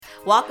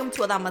Welcome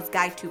to Adama's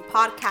Guide to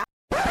Podcast.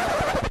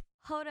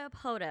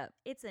 Hold up.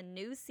 It's a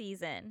new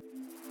season.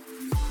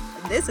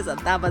 This is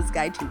Adama's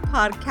Guide to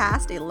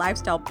Podcast, a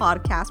lifestyle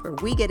podcast where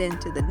we get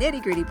into the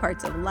nitty-gritty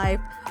parts of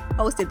life,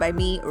 hosted by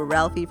me,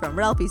 Ralphie from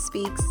Ralphie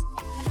Speaks.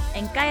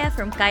 And Kaya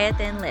from Kayate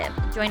and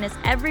Live. Join us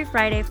every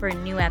Friday for a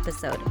new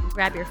episode.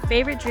 Grab your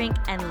favorite drink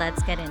and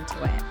let's get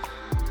into it.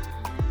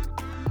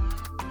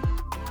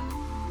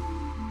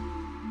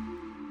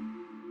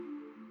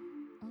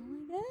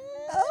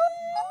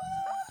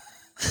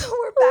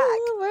 We're back.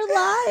 We're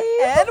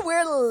live. And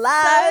we're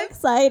live. So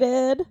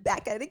excited.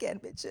 Back at it again,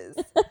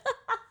 bitches.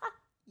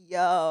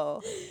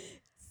 Yo.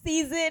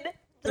 Season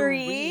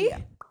 3.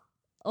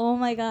 Oh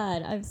my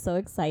God. I'm so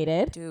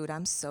excited. Dude,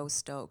 I'm so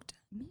stoked.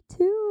 Me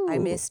too. I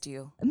missed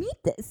you.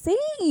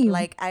 Same.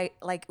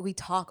 Like we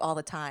talk all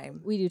the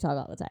time. We do talk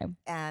all the time.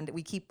 And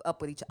we keep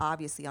up with each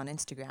obviously on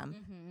Instagram.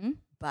 Mm-hmm.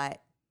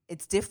 But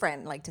it's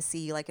different like to see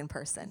you like in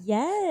person.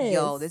 Yes.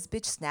 Yo, this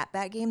bitch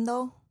snapback game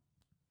though.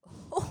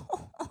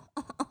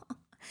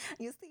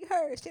 You see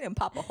her? She didn't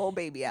pop a whole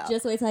baby out.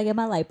 Just wait till I get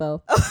my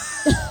lipo.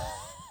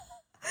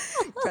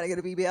 Trying to get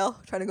a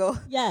BBL? Trying to go?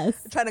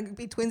 Yes. Trying to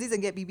be twinsies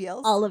and get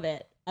BBLs? All of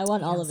it. I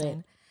want all of it.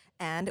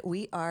 And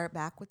we are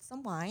back with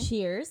some wine.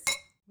 Cheers.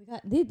 We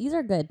got these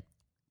are good.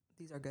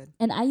 These are good.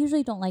 And I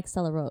usually don't like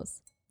Stella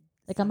Rose.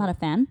 Like I'm not a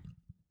fan.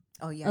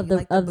 Oh yeah, you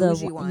like the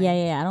bougie wine.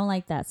 Yeah. I don't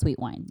like that sweet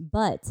wine.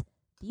 But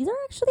these are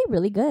actually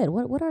really good.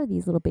 What are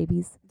these little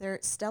babies? They're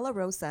Stella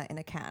Rosa in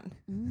a can.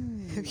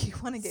 If you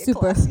want to get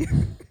Super.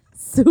 classier.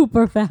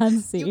 Super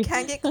fancy. You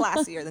can't get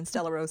classier than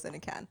Stella Rosa in a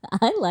can.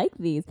 I like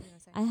these. You know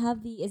what I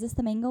have is this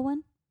the mango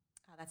one?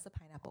 Oh, that's the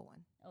pineapple one.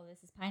 Oh, this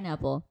is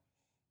pineapple.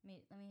 Let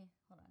me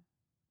hold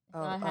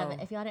on. Oh.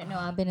 If y'all didn't know,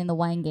 I've been in the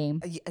wine game.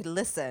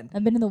 Listen.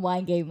 I've been in the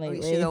wine game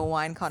lately. She's a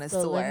wine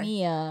connoisseur. So let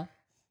me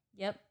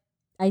yep.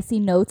 I see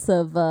notes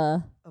of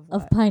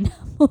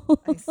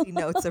pineapple. I see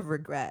notes of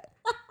regret.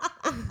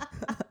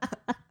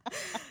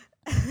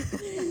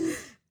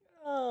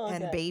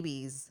 And God.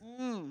 babies.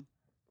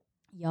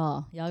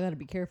 Y'all gotta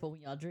be careful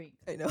when y'all drink.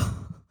 I know.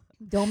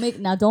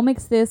 Don't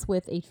mix this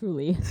with a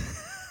Truly.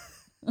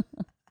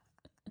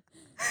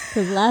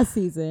 Because last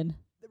season.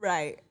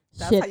 Right.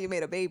 That's how you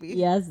made a baby.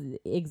 Yes,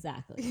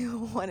 exactly.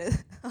 You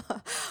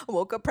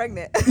woke up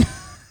pregnant.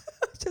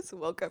 Just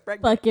woke up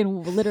pregnant.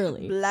 Fucking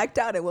literally. Blacked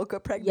out and woke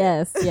up pregnant.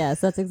 Yes,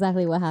 that's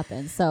exactly what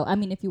happened. So, I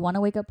mean, if you want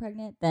to wake up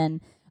pregnant,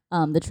 then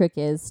the trick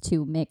is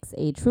to mix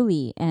a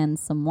Truly and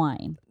some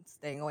wine.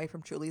 Staying away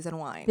from Trulies and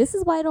wine. This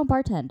is why I don't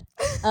bartend.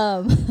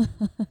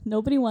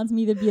 Nobody wants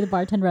me to be the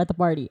bartender at the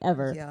party,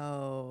 ever.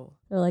 Yo.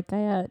 They're like,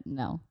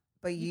 no.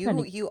 But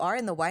you are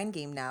in the wine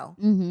game now.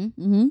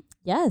 Mm-hmm.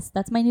 Yes,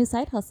 that's my new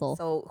side hustle.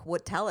 So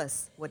tell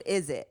us, what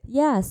is it?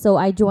 Yeah, so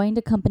I joined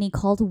a company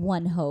called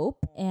One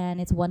Hope,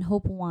 and it's One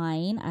Hope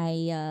Wine.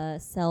 I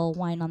sell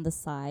wine on the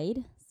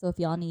side. So if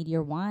y'all need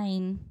your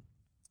wine,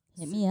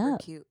 hit me up.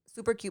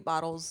 Super cute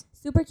bottles.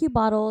 Super cute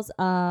bottles.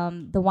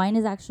 The wine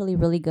is actually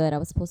really good. I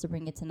was supposed to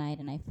bring it tonight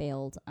and I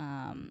failed.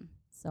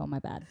 So my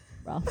bad,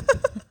 bro.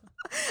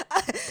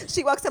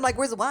 She walks in like,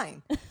 where's the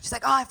wine? She's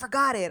like, oh, I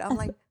forgot it. I'm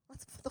like,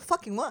 what's the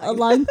fucking wine?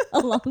 along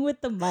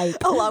with the mic.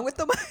 Along with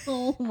the mic.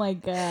 Oh my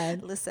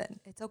God. Listen,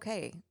 it's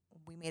okay.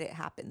 We made it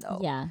happen though.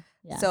 Yeah.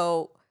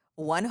 So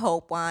One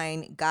Hope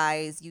Wine,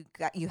 guys,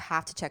 you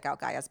have to check out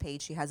Gaia's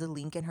page. She has a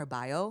link in her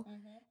bio,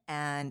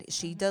 and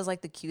she does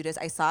like the cutest.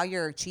 I saw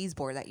your cheese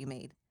board that you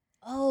made.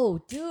 Oh,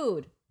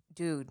 dude.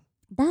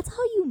 That's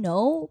how you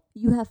know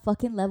you have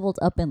fucking leveled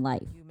up in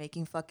life. You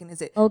making fucking,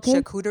 is it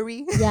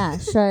charcuterie? Yeah.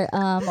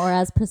 Yeah, or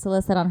as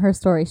Priscilla said on her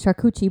story,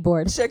 charcuterie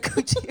board.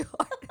 Charcuterie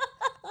board.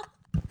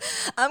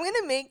 I'm going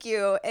to make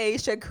you a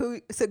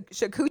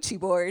charcuterie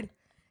board.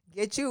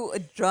 Get you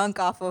drunk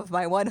off of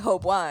my One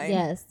Hope wine.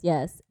 Yes.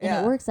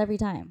 And it works every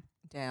time.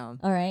 Damn.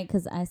 All right,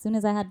 because as soon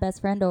as I had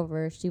best friend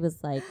over, she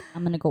was like,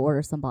 I'm going to go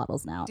order some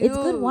bottles now. Dude, it's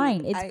good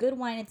wine. Good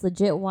wine. It's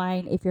legit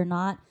wine. If you're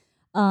not...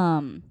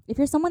 if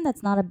you're someone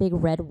that's not a big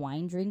red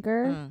wine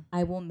drinker,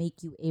 I will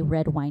make you a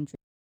red wine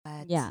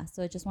drinker. Yeah,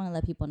 so I just want to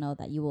let people know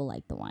that you will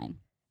like the wine.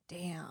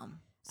 Damn.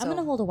 I'm going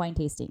to hold a wine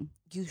tasting.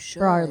 You should.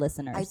 For our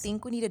listeners. I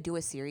think we need to do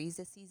a series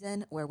this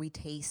season where we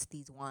taste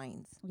these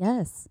wines.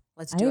 Yes.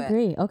 Let's do it. I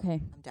agree.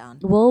 Okay. I'm down.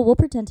 We'll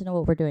pretend to know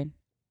what we're doing.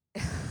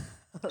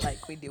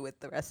 Like we do with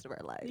the rest of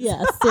our lives.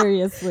 Yeah,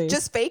 seriously.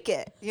 Just fake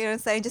it. You know what I'm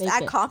saying? Just fake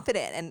act it.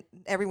 confident and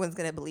everyone's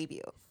going to believe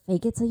you.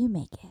 Fake it till you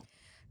make it.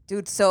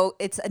 Dude, so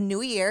it's a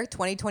new year,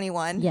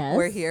 2021. Yes.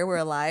 We're here. We're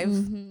alive.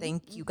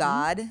 Thank you,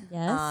 God.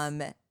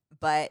 Yes.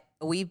 But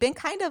we've been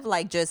kind of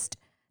like just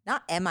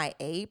not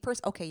MIA.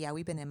 Okay, yeah,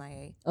 we've been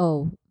MIA.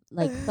 Oh,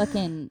 like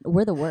fucking,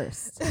 we're the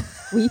worst.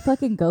 We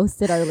fucking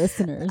ghosted our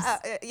listeners.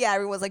 Yeah,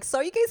 everyone's like, so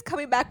are you guys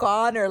coming back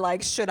on? Or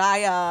like, should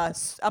I,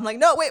 I'm like,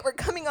 no, wait, we're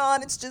coming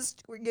on. It's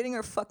just, we're getting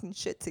our fucking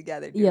shit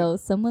together, dude. Yo,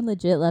 someone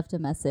legit left a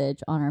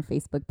message on our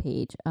Facebook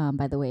page.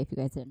 By the way, if you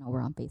guys didn't know,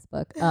 we're on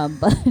Facebook.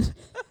 But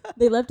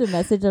they left a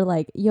message. They're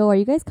like, yo, are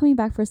you guys coming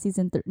back for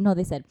season 3? No,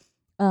 they said,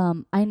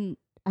 I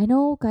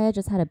know Gaia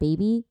just had a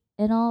baby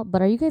and all,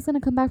 but are you guys going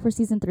to come back for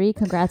season 3?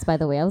 Congrats, by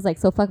the way. I was like,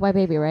 so fuck my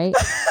baby, right?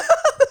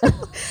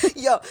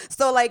 Yo,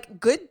 so like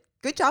good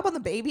job on the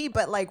baby,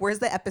 but like where's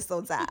the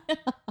episodes at?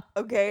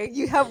 Okay,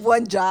 you have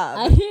one job.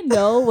 I didn't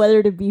know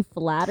whether to be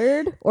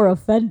flattered or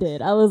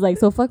offended. I was like,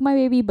 so fuck my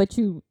baby, but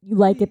you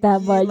like it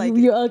that You much. like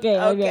You it. okay, Okay,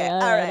 okay, all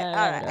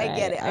right. I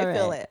get it. I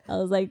feel it. I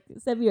was like,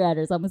 send me your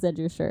address. I'm gonna send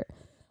you a shirt.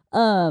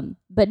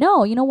 But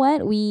no, you know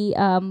what?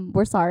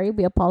 We're sorry.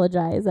 We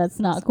apologize. That's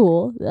not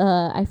cool.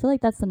 I feel like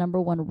that's the number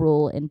one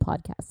rule in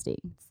podcasting.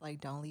 It's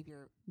like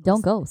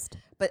Don't ghost.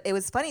 But it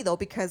was funny though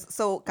because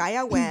so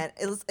Gaia went.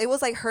 It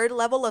was like her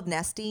level of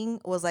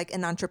nesting was like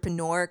an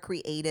entrepreneur,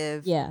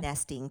 creative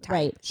nesting type.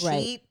 Right.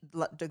 She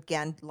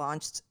again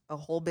launched a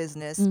whole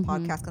business,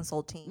 podcast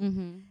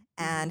consulting,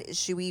 and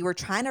we were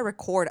trying to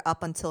record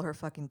up until her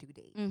fucking due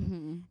date,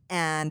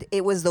 and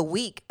it was the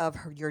week of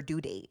your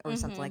due date or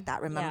something like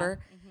that. Remember?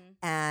 Yeah.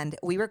 And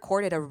we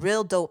recorded a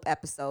real dope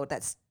episode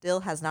that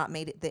still has not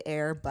made it the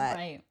air, but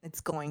it's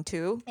going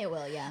to. It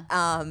will, yeah.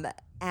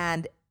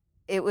 And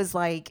it was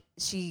like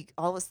she's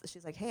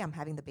like, hey, I'm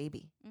having the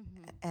baby.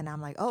 And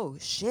I'm like, oh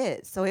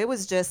shit. So it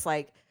was just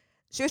like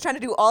she was trying to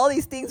do all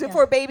these things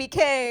before baby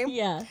came.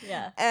 Yeah.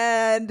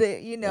 And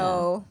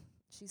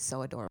she's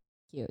so adorable.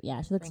 Cute.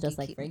 Yeah, she looks just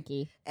like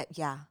Frankie.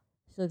 Yeah.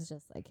 She looks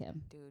just like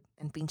him. Dude.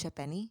 And Pinche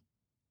Penny.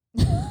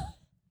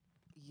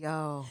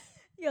 Yo,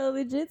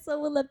 legit,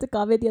 someone left a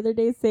comment the other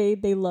day saying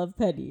they love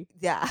Penny.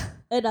 Yeah.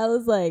 And I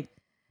was like,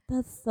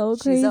 that's so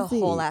crazy. She's a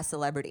whole ass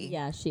celebrity.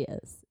 Yeah, she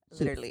is.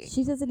 Literally.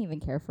 She doesn't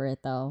even care for it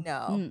though.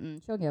 No.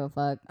 She don't give a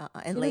fuck.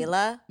 And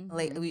Layla,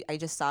 I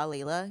just saw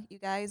Layla, you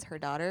guys, her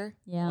daughter.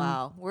 Yeah.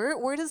 Wow.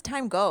 Where does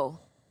time go?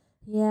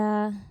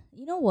 Yeah.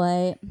 You know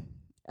what?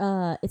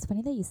 It's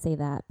funny that you say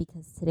that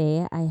because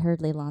today I heard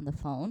Layla on the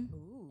phone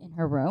in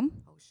her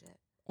room. Oh shit.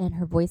 And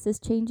her voice is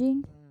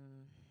changing.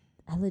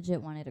 I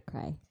legit wanted to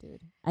cry,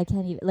 dude. I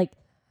can't even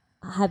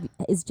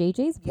is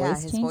JJ's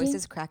voice his changing? voice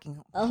is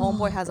cracking.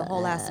 Homeboy has a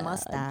whole ass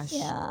mustache.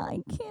 Yeah,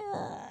 I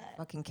can't.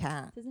 Fucking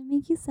cat. Does it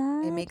make you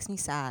sad? It makes me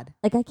sad.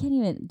 Like I can't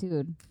even,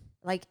 dude.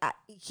 Like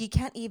he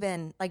can't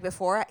even like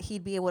before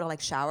he'd be able to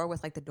like shower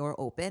with like the door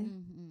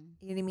open.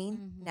 You know what I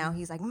mean? Now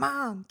he's like,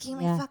 Mom, give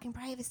me fucking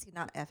privacy.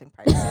 Not effing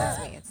privacy.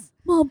 That's me. It's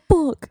Mom,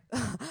 book.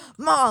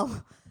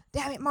 Mom.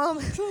 Damn it, Mom.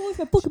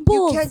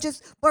 You can't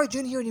just barge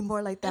in here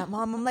anymore like that,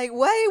 Mom. I'm like,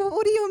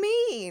 what do you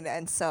mean?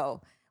 And so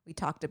we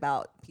talked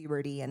about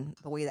puberty and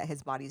the way that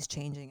his body's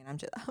changing.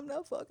 And I'm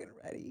not fucking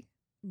ready.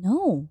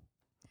 No,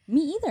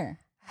 me either.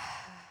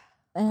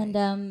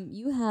 And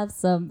you have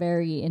some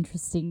very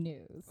interesting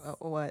news.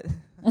 What?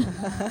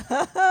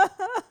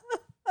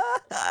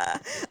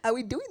 Are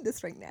we doing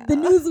this right now? The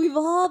news we've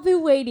all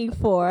been waiting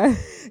for.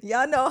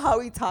 Y'all know how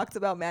we talked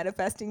about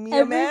manifesting me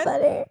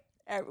Everybody. a man?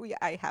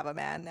 I have a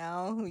man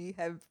now. We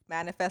have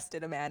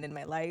manifested a man in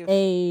my life.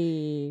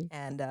 Hey.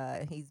 And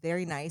he's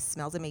very nice,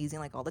 smells amazing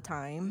like all the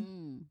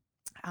time.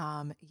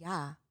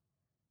 Yeah.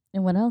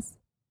 And what else?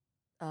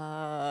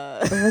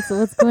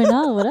 What's going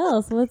on? What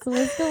else? What's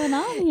going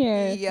on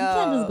here? you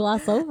can't just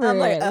gloss over it. What's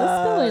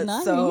going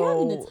on? You're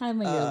having the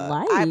time of your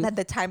life. I'm at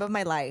the time of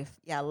my life.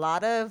 Yeah, a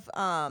lot of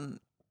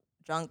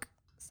drunk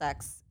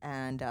sex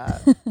and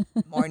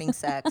morning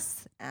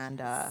sex and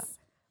a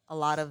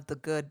lot of the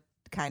good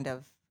kind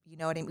of, you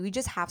know what I mean? We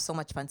just have so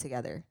much fun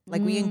together.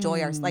 Like we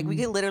enjoy like we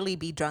could literally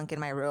be drunk in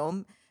my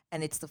room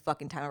and it's the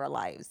fucking time of our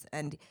lives.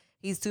 And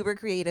he's super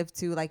creative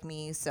too, like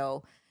me.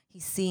 So he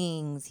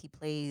sings, he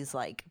plays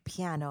like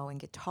piano and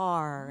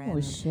guitar.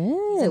 And shit.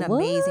 He's an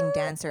amazing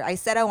dancer. I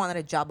said I wanted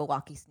a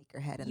Jabberwocky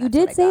sneakerhead. And you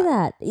did say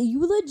that. You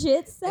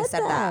legit said that. I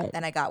said that.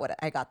 And I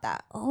got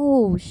that.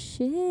 Oh,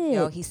 shit.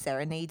 Yo, he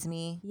serenades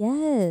me.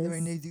 Yes.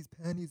 Serenades these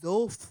panties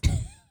off.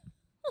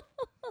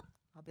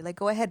 I'll be like,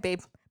 go ahead, babe.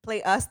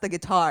 Play us the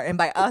guitar. And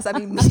by us, I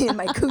mean me and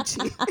my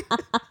coochie.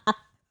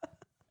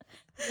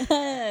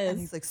 Yes. And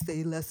he's like,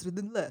 say lesser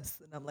than less.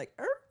 And I'm like,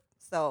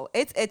 So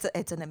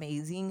it's an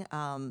amazing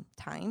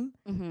time.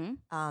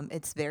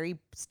 It's very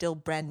still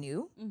brand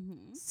new.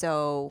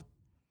 So,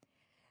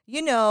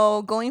 you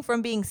know, going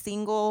from being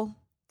single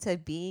to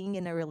being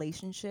in a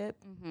relationship,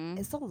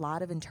 it's a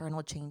lot of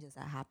internal changes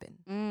that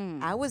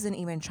happen. I wasn't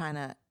even trying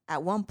to,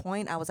 at one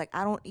point, I was like,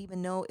 I don't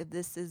even know if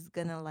this is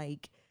gonna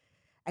like,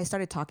 I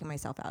started talking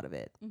myself out of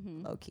it,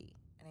 low key.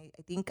 And I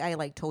think I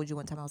like told you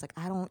one time, I was like,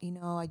 I don't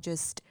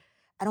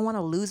want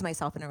to lose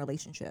myself in a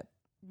relationship.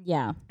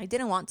 Yeah. I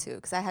didn't want to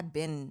because I had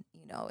been,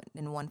 you know,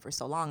 in one for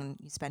so long. And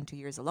you spend 2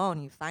 years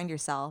alone, you find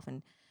yourself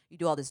and you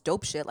do all this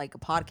dope shit like a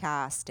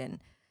podcast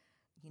and,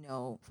 you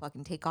know,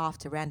 fucking take off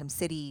to random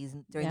cities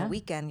and during the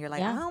weekend. You're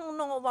like, I don't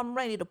know if I'm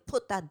ready to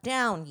put that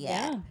down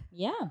yet.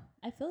 Yeah,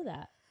 I feel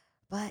that.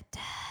 But,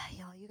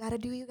 all you got to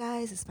do, you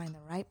guys, is find the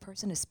right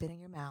person to spit in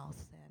your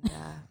mouth. And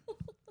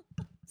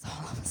that's all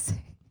I'm going to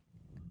say.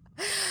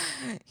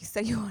 You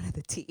said you wanted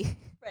the tea.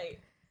 Right.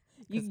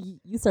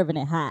 You serving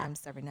it hot. I'm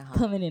serving it hot.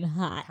 Coming in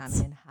hot.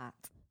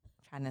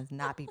 Trying to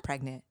not be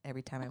pregnant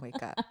every time I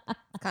wake up.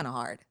 It's kind of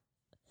hard.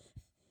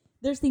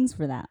 There's things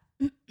for that.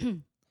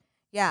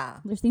 Yeah.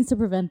 There's things to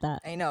prevent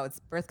that. I know. It's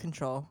birth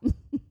control.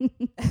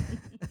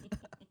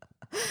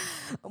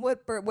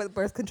 What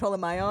birth control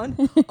am I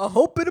on? A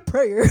hope and a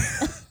prayer.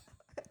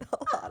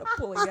 A lot of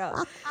pulling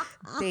out.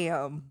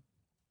 Damn.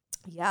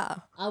 Yeah.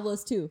 I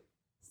was too.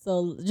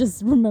 So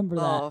just remember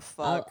that. Oh,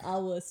 fuck. I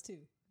was too.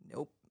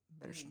 Nope.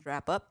 Better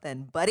strap up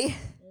then, buddy.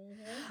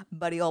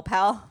 Buddy, old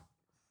pal.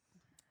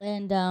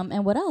 And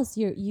what else?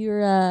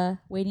 You're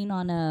waiting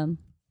on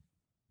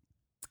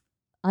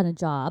a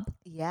job.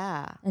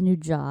 Yeah. A new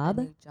job.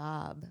 A new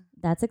job.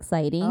 That's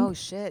exciting. Oh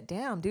shit!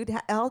 Damn, dude,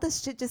 all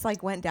this shit just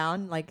like went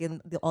down like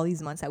in all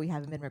these months that we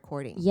haven't been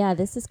recording. Yeah,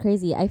 this is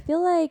crazy. I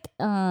feel like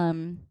you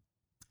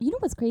know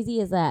what's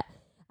crazy is that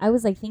I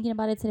was like thinking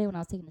about it today when I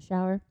was taking a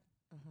shower,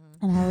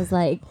 and I was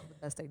like, the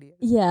best idea.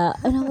 Yeah,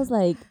 and I was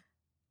like,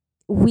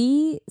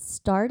 we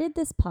started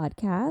this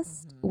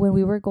podcast when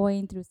we were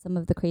going through some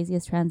of the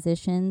craziest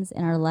transitions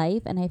in our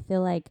life, and I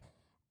feel like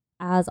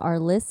as our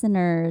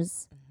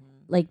listeners,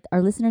 like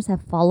our listeners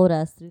have followed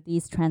us through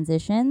these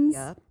transitions.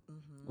 Yep.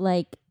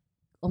 Like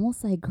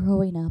almost like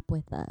growing up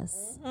with us.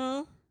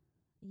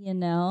 You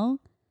know?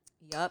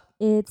 Yep.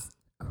 It's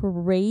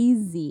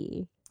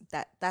crazy.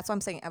 That's what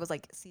I'm saying. I was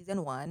like,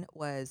 season 1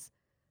 was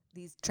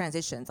these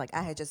transitions. Like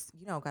I had just,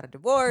 got a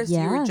divorce.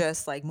 Yeah. You were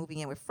just like moving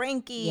in with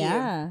Frankie.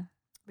 Yeah.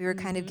 We were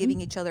kind of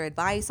giving each other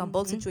advice on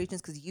both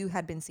situations because you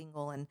had been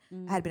single and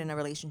I had been in a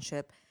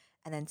relationship.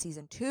 And then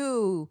season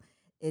 2,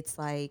 it's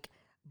like,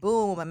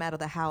 boom, I'm out of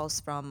the house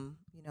from,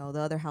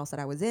 the other house that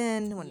I was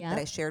in that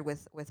I shared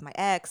with my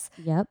ex.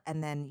 Yep.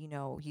 And then,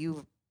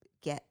 you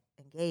get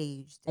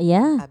engaged.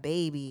 Yeah. A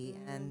baby.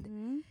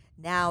 And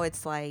now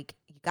it's like,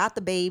 you got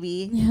the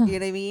baby. Yeah. You know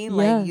what I mean? Yeah.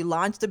 Like you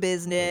launched a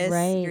business.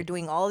 Right. You're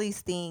doing all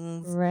these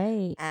things.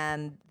 Right.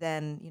 And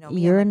then,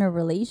 you're in a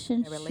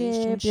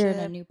relationship. You're in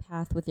a new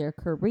path with your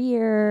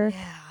career.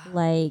 Yeah.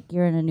 Like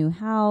you're in a new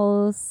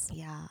house.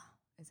 Yeah.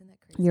 Isn't that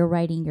crazy? You're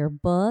writing your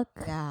book.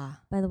 Yeah.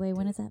 By the way,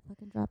 when is that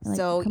fucking dropping? Like,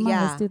 So, come on,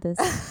 let's do this.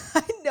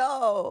 I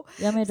know.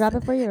 You want me to drop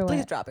it for you or Please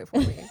what? drop it for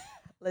me.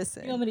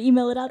 Listen. You want me to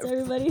email it out to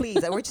everybody?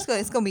 Please.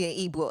 It's going to be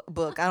an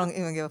ebook. I don't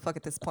even give a fuck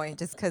at this point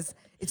just because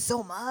it's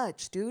so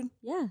much, dude.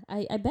 Yeah,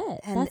 I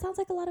bet. And that sounds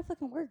like a lot of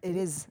fucking work. It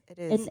is.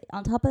 And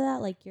on top of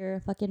that, like you're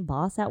a fucking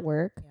boss at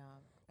work.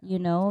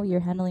 Yeah.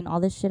 You're handling all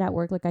this shit at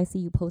work. Like I see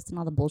you posting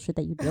all the bullshit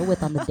that you deal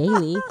with on the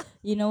daily.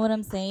 You know what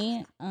I'm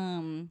saying?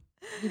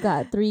 You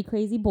got 3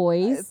 crazy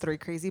boys. 3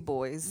 crazy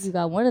boys. You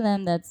got one of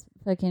them that's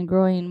fucking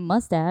growing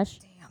mustache.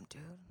 Damn,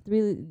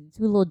 dude.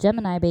 2 little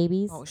Gemini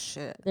babies. Oh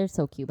shit. They're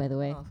so cute, by the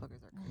way.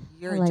 Motherfuckers are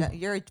crazy.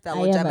 You're a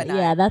fellow I am Gemini.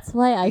 yeah, that's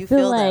why I You feel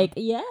feel them. like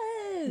yes.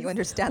 You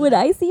understand When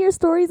them. I see your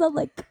stories, I'm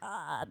like,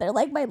 God, they're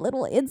like my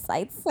little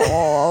inside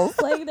souls.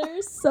 Like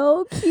they're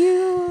so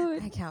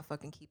cute. I can't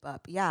fucking keep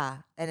up. Yeah.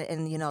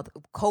 And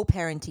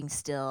co-parenting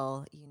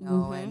still,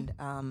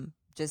 and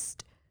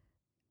just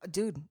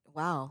dude,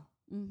 wow.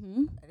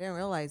 I didn't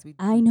realize we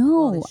I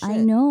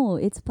know.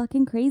 It's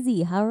fucking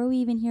crazy. How are we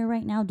even here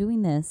right now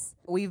doing this?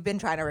 We've been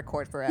trying to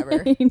record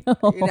forever. I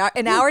know.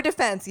 In our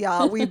defense,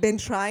 y'all, we've been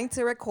trying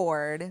to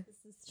record.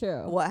 This is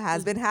true. What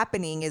has been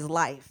happening is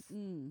life.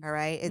 All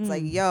right. It's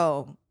like,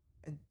 yo,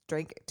 I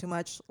drank too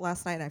much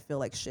last night and I feel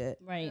like shit.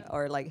 Right.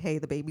 Or like, hey,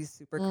 the baby's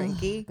super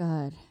cranky.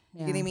 God.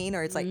 You know what I mean?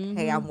 Or it's like,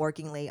 hey, I'm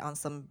working late on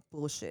some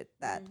bullshit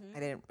that I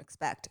didn't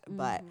expect.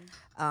 But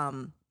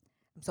I'm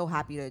so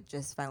happy to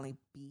just finally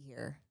be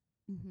here.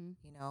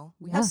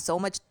 We have so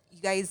much,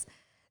 you guys.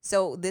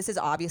 So this is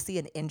obviously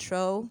an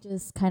intro,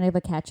 Just kind of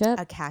a catch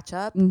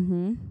up.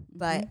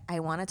 but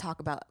I want to talk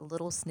about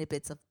little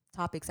snippets of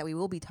topics that we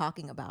will be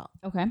talking about.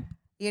 Okay.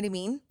 You know what I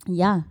mean?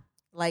 Yeah.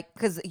 Like,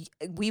 because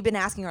we've been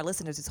asking our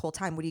listeners this whole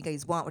time, what do you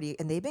guys want?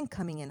 And they've been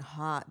coming in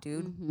hot,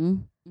 dude.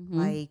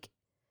 Like,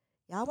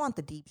 y'all want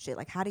the deep shit,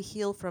 like how to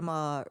heal from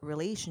a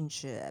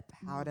relationship,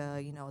 how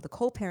to, the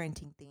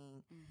co-parenting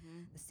thing,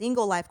 the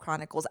single life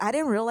chronicles. I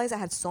didn't realize I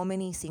had so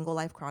many single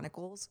life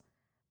chronicles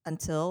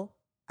until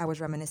I was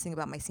reminiscing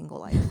about my single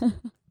life.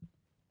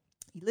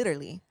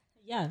 Literally.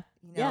 Yeah.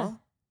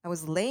 I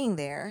was laying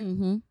there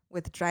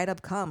with dried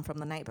up cum from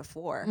the night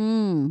before.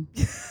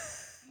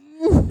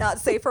 Not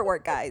safe for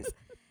work, guys.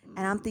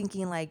 And I'm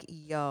thinking like,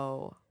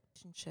 yo,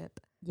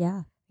 relationship.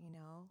 Yeah.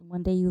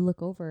 One day you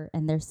look over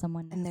and there's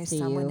someone next to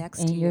you.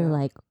 And you're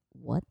like,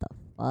 what the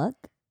fuck?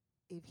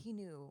 If he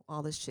knew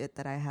all the shit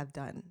that I have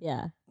done.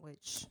 Yeah.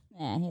 Which.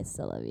 Yeah, he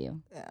still love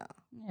you. Yeah.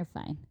 You're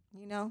fine.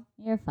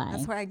 You're fine.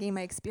 That's where I gained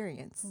my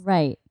experience.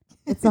 Right.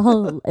 It's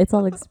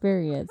all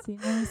experience. You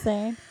know what I'm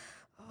saying?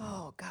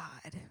 Oh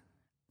God.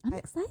 I'm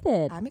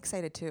excited. I'm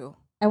excited too.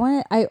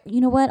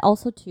 You know what?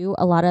 Also too,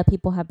 a lot of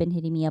people have been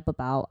hitting me up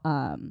about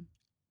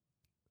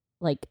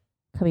like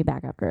coming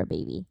back after a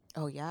baby.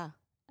 Oh yeah.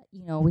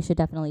 We should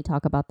definitely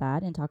talk about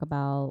that and talk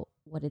about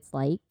what it's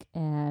like.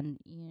 And,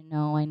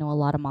 I know a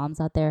lot of moms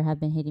out there have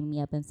been hitting me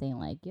up and saying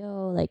like,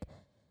 yo, like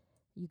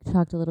you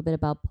talked a little bit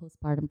about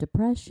postpartum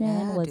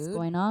depression, what's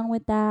going on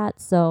with that.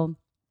 So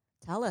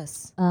tell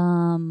us.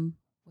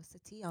 What's the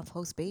tea on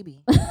post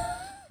baby?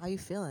 How you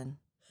feeling?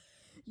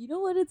 You know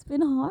what? It's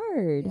been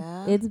hard.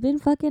 Yeah. It's been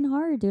fucking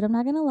hard, dude. I'm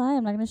not going to lie.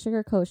 I'm not going to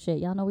sugarcoat shit.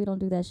 Y'all know we don't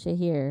do that shit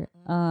here.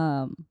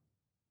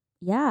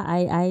 Yeah,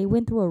 I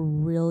went through a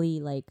really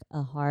like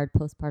a hard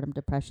postpartum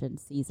depression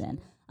season.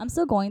 I'm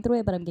still going through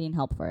it, but I'm getting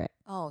help for it.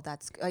 Oh,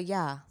 that's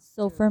yeah.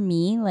 So for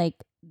me, like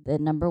the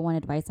number one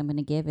advice I'm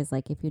gonna give is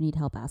like if you need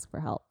help, ask for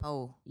help.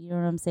 Oh, You know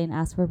what I'm saying?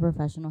 Ask for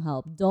professional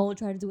help. Don't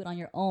try to do it on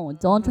your own.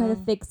 Don't try to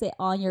fix it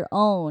on your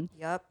own.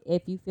 yep.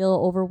 If you feel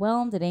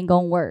overwhelmed, it ain't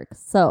gonna work.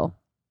 So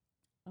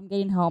I'm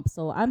getting help.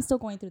 So I'm still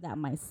going through that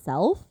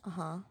myself.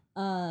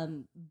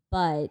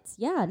 But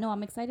yeah, no,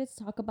 I'm excited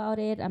to talk about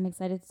it. I'm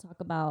excited to talk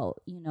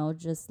about,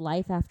 just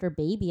life after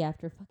baby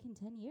after fucking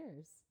 10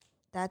 years.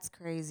 That's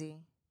crazy.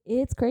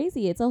 It's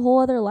crazy. It's a whole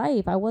other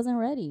life. I wasn't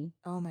ready.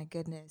 Oh my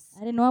goodness. I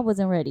didn't know I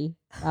wasn't ready.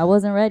 I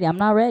wasn't ready. I'm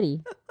not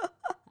ready.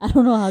 I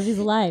don't know how she's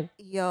alive.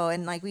 Yo,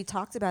 and like we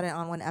talked about it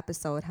on one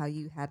episode, how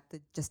you had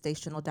the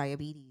gestational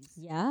diabetes.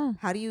 Yeah.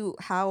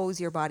 How's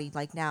your body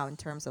like now in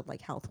terms of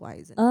like health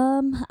wise?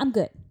 I'm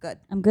good. Good.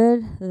 I'm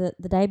good.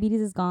 The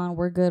diabetes is gone.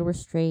 We're good. We're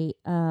straight.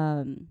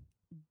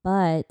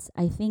 But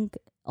I think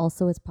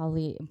also it's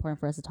probably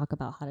important for us to talk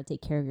about how to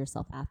take care of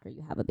yourself after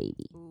you have a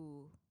baby.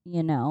 Ooh.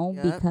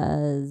 Yep.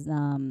 Because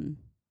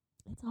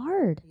it's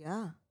hard.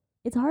 Yeah.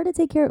 It's hard to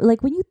take care of.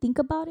 Like when you think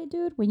about it,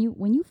 dude, when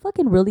you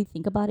fucking really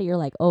think about it, you're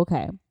like,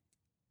 okay,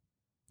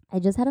 I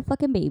just had a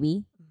fucking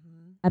baby.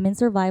 Mm-hmm. I'm in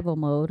survival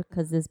mode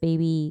because this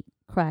baby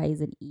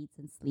cries and eats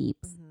and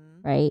sleeps,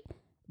 right?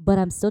 But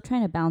I'm still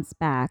trying to bounce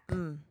back.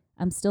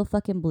 I'm still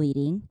fucking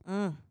bleeding.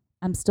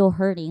 I'm still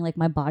hurting. Like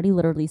my body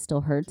literally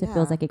still hurts. It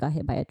feels like it got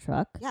hit by a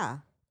truck. Yeah.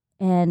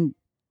 And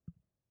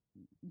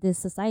this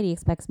society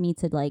expects me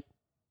to like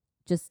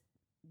just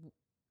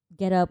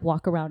get up,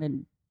 walk around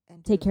and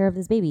take care of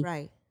this baby.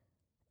 Right.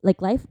 Like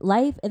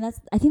life, and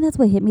I think that's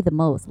what hit me the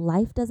most.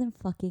 Life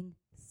doesn't fucking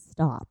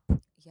stop.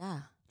 Yeah.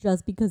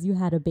 Just because you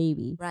had a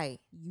baby. Right.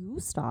 You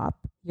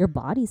stop. Your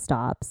body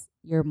stops.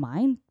 Your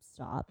mind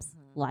stops.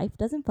 Life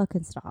doesn't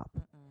fucking stop.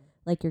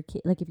 Like your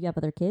kid, like if you have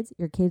other kids,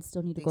 your kids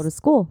still need to go to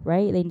school,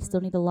 right? They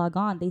still need to log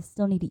on. They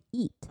still need to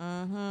eat.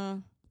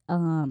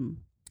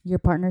 Your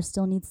partner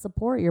still needs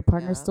support. Your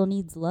partner still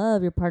needs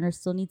love. Your partner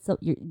still needs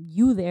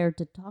you there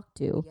to talk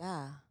to.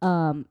 Yeah.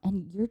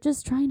 And you're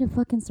just trying to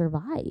fucking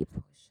survive.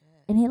 Oh, shit.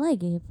 And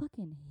it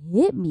fucking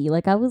hit me.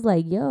 Like I was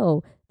like,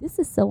 yo, this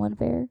is so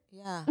unfair.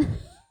 Yeah.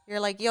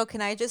 You're like, yo,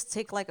 can I just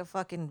take like a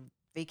fucking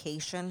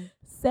vacation?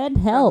 Send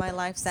help. My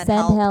life. Send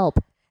help.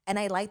 And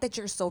I like that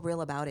you're so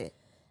real about it.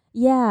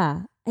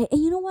 Yeah. And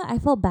you know what? I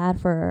felt bad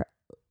for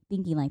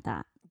thinking like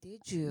that.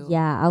 Did you?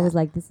 Yeah. I was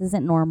like, this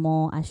isn't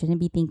normal. I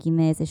shouldn't be thinking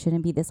this. It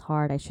shouldn't be this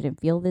hard. I shouldn't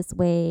feel this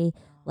way.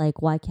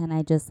 Like, why can't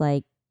I just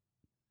like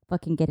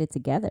fucking get it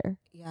together?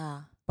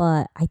 Yeah.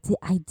 But I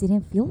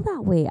didn't feel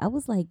that way. I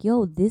was like,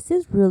 yo, this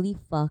is really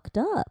fucked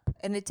up.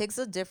 And it takes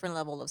a different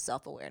level of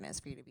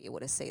self-awareness for you to be able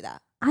to say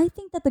that. I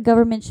think that the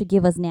government should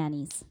give us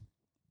nannies.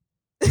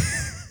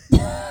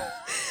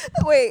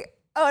 Wait,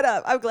 hold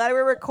up. I'm glad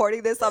we're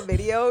recording this on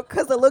video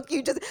because the look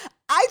you just...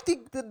 I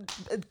think the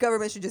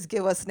government should just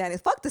give us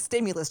nannies. Fuck the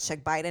stimulus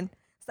check, Biden.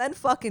 Send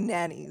fucking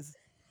nannies.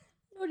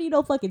 I don't need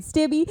no fucking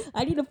stimmy.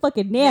 I need a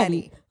fucking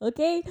nanny.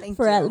 Okay? Thank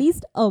for you. At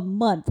least a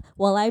month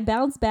while I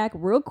bounce back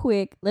real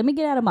quick. Let me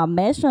get out of my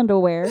mesh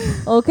underwear.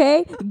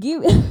 Okay?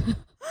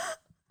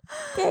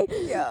 Okay?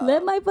 Yo.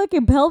 Let my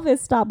fucking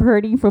pelvis stop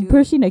hurting from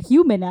pushing a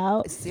human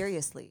out.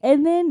 Seriously.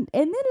 And then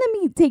let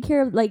me take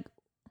care of like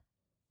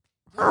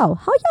how y'all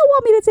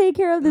want me to take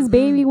care of this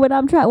baby when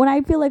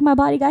I feel like my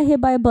body got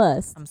hit by a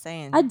bus? I'm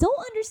saying. I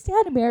don't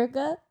understand,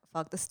 America.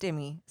 Fuck the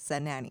stimmy.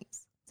 Send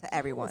nannies to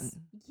everyone.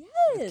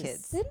 Yes.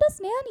 Kids. Send us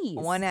nannies.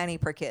 One nanny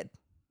per kid.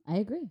 I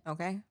agree.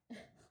 Okay.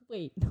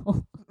 Wait,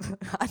 no.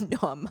 I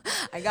know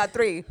I got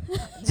 3.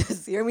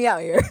 Just hear me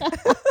out here.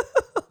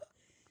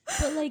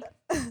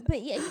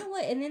 But yeah, you know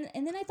what? And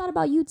then I thought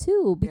about you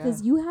too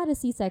because you had a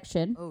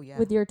C-section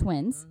with your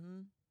twins.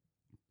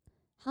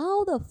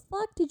 How the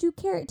fuck did you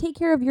take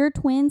care of your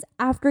twins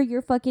after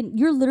you're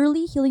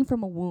literally healing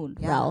from a wound,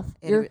 Ralph.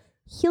 You're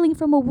healing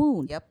from a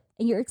wound. Yep.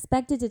 And you're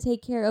expected to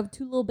take care of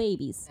 2 little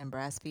babies. And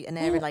breastfeed. And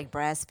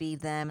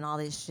breastfeed them and all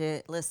this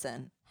shit.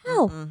 Listen.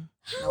 How?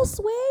 How,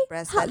 Sway?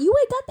 How? You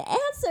ain't got the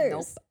answers.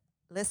 Nope.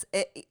 Listen,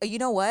 you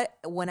know what?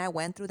 When I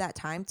went through that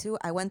time too,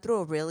 I went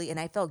through and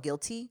I felt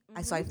guilty.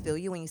 So I feel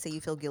you when you say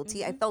you feel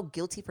guilty. I felt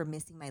guilty for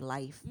missing my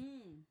life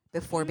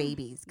before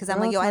babies. Because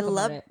I'm like, yo, I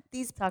love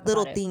these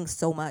little things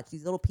so much.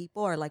 These little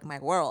people are like my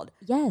world.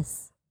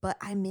 Yes. But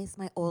I miss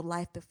my old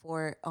life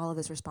before all of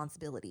this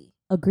responsibility.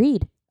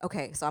 Agreed.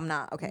 Okay, so I'm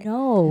not, okay.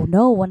 No,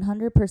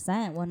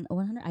 100%.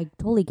 100. I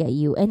totally get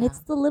you. And it's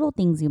the little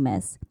things you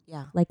miss.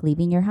 Yeah. Like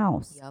leaving your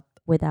house. Yep.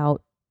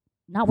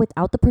 Not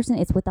without the person,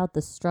 it's without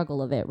the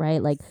struggle of it,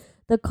 right? Like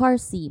the car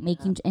seat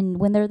and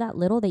when they're that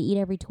little, they eat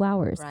every 2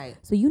 hours. Right.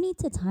 So you need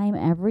to time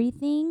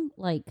everything.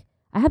 Like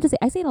I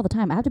say it all the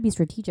time. I have to be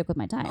strategic with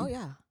my time. Oh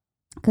yeah.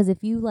 Because if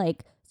you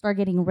like start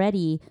getting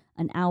ready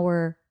an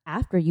hour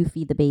after you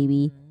feed the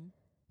baby,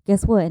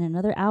 guess what? In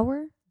another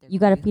hour, you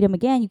got to feed them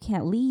again. You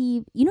can't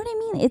leave. You know what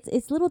I mean?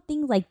 It's little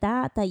things like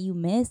that you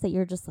miss that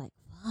you're just like,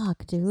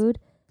 fuck, dude.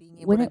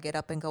 Being able to get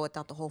up and go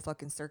without the whole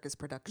fucking circus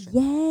production.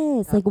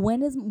 Yes. Yep.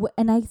 Like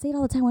and I say it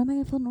all the time, when am I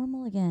going to feel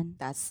normal again?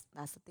 That's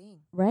the thing.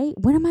 Right?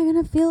 When am I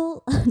going to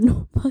feel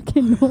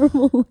fucking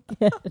normal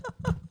again?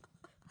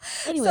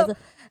 Anyways,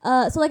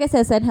 So so like I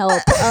said, send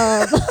help.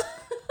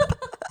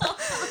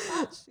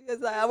 she was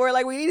like, we're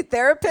like, we need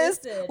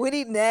therapists, Listen. we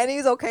need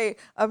nannies. Okay,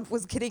 I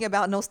was kidding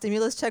about no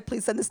stimulus check.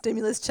 Please send a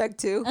stimulus check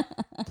too,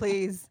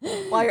 please.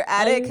 While you're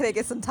at it, can I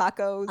get some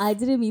tacos? I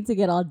didn't mean to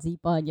get all deep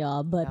on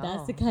y'all, but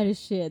that's the No. kind of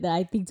shit that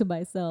I think to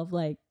myself,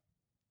 like,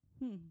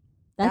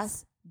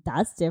 that's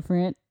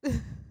different.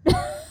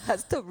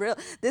 That's the real.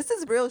 This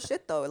is real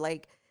shit though.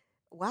 Like,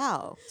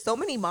 wow, so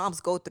many moms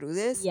go through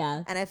this.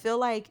 Yeah. And I feel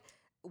like,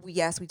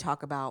 yes, we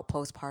talk about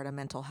postpartum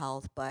mental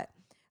health, but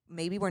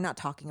maybe we're not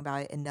talking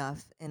about it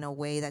enough in a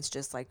way that's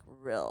just like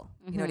real.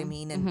 You know what I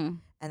mean?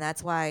 And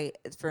that's why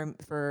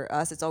for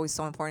us, it's always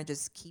so important to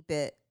just keep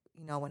it,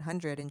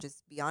 100 and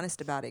just be honest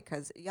about it,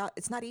 because yeah,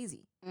 it's not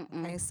easy.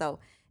 Okay, so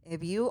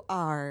if you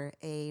are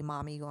a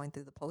mommy going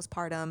through the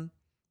postpartum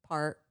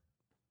part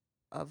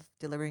of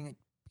delivering a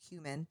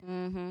human,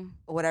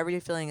 whatever you're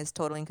feeling is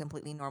totally and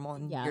completely normal,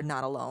 and Yeah. you're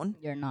not alone.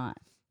 You're not.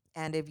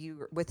 And if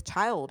you're with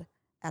child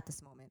at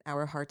this moment,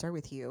 our hearts are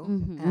with you.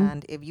 Mhm.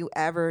 And if you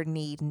ever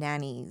need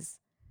nannies,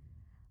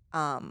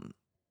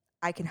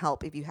 I can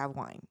help if you have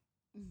wine.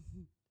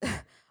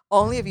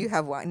 Only if you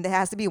have wine. There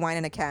has to be wine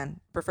in a can,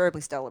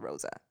 preferably Stella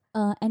Rosa.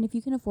 And if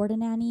you can afford a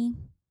nanny,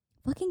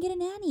 fucking get a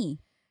nanny.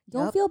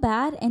 Don't Yup. feel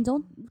bad and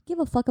don't give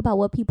a fuck about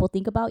what people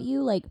think about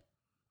you. Like,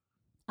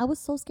 I was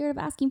so scared of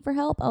asking for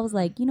help. I was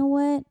like, you know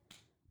what?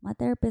 My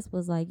therapist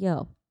was like,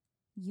 yo,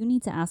 you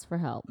need to ask for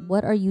help.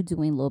 What are you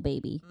doing, little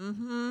baby?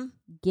 Mm-hmm.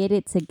 Get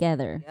it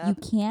together. Yep.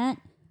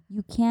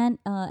 You can't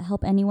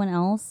help anyone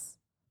else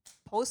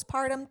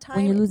Postpartum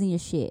when you're time, losing your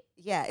shit.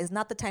 yeah, is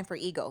not the time for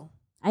ego.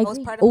 I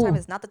agree. Postpartum time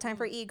is not the time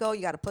for ego.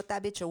 You got to put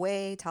that bitch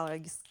away. Tell her,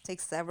 take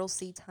several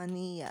seats,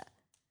 honey.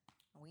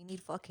 We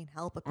need fucking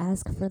help. Up in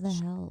this Ask for the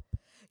bitch." help.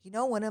 You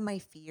know, one of my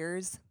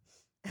fears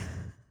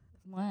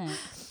What?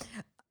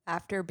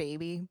 after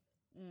baby,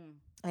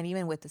 and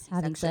even with the C-section.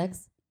 Having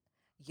sex?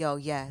 Yo,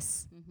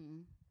 yes. Mm-hmm.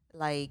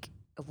 Like,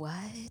 what?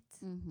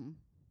 Mm-hmm.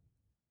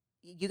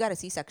 You got a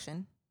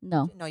C-section?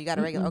 No. No, you got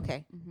a regular.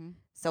 Okay. Mm-hmm.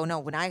 So, no,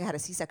 when I had a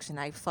C-section,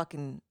 I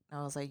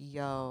was like,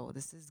 yo,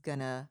 this is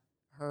gonna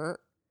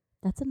hurt.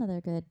 That's another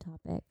good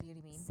topic. You know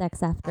what I mean?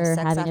 Sex after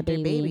Sex having after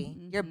a baby.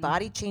 Your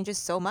body changes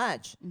so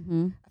much.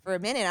 Mm-hmm. For a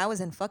minute, I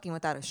wasn't fucking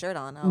without a shirt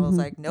on. I was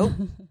like, nope,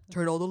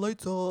 turn all the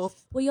lights off.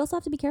 Well, you also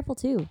have to be careful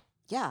too,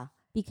 Yeah.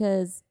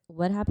 because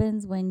what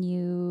happens when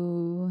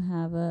you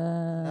have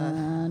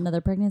another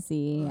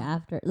pregnancy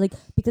after? Like,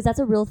 because that's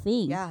a real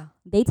thing. Yeah.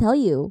 They tell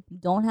you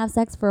don't have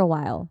sex for a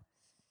while,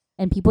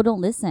 and people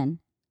don't listen,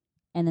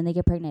 and then they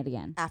get pregnant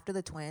again. After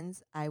the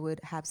twins, I would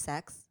have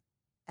sex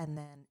and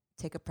then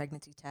take a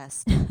pregnancy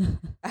test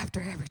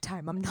after every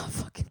time. I'm not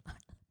fucking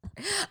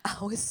lying. I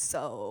was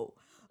so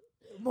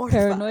mortified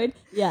Paranoid?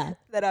 Yeah.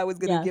 that I was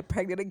gonna Yeah. get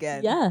pregnant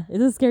again. Yeah.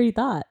 It's a scary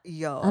thought.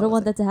 Yo, I don't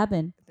want that to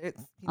happen.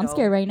 I'm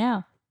scared right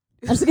now.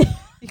 I'm just kidding.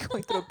 You're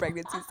going through a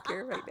pregnancy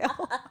scare right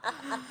now.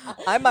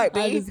 I might be.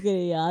 I'm just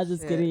kidding. Yeah. I'm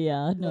just Shit. kidding.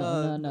 Yeah.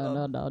 No.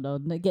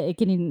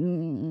 Can you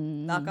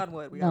Knock on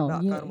wood. We no,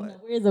 gotta knock on wood. no,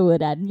 where's the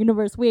wood at?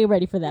 Universe, we ain't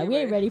ready for that. We We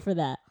ain't ain't ready for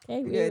that.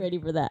 Okay, we ain't Good. ready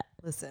for that.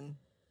 Listen.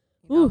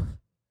 Ooh.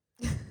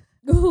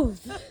 Ooh.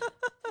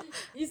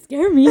 You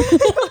scare me.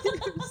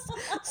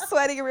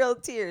 Sweating real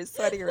tears.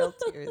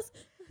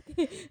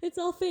 It's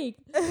all fake.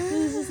 This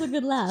is just a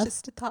good laugh.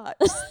 Just a thought.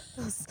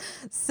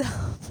 So,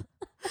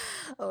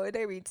 oh, and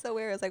I read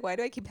somewhere, I was like, why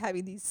do I keep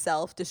having these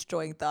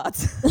self-destroying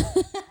thoughts?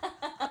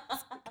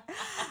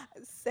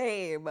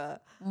 Same.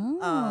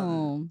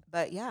 Oh.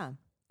 But yeah,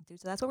 dude,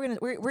 so that's what we're gonna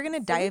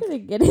So dive. we're gonna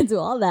get into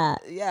all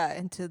that. Yeah,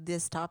 into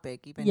this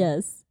topic even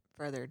Yes.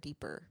 further,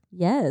 deeper.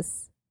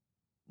 Yes.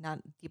 Not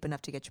deep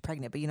enough to get you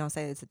pregnant, but you know what I'm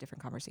saying? It's a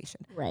different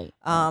conversation. Right.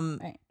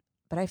 Right.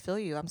 But I feel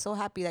you. I'm so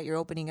happy that you're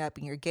opening up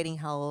and you're getting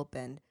help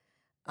and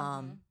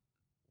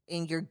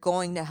and you're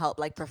going to help,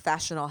 like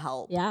professional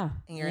help. Yeah.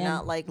 And you're Yeah.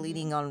 not like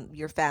leaning on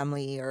your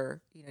family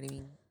or, you know what I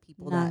mean,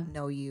 people that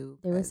know you.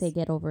 They would 'cause- say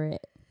get over it.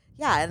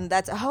 yeah, and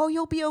that's, oh,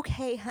 you'll be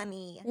okay,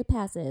 honey. It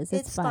passes.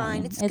 It's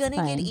fine. It's gonna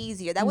fine. get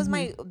easier. That was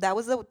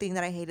the thing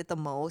that I hated the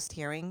most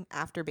hearing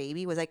after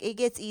baby was like, it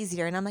gets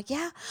easier. And I'm like,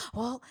 yeah,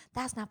 well,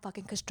 that's not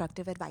fucking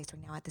constructive advice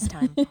right now at this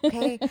time.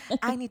 Okay.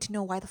 I need to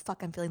know why the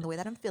fuck I'm feeling the way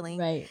that I'm feeling.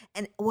 Right.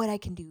 And what I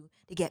can do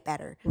to get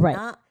better. Right.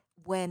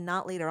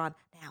 Not later on.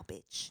 Now,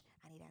 bitch.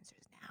 I need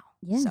answers now.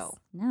 Yes. So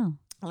No.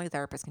 only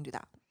therapists can do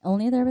that.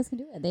 Only a therapist can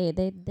do it.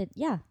 They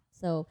yeah.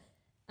 So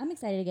I'm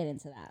excited to get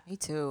into that. Me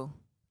too,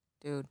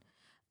 dude.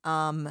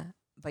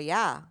 But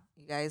yeah,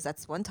 you guys,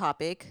 that's one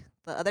topic.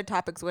 The other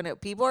topics when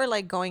people are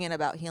like going in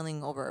about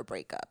healing over a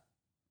breakup.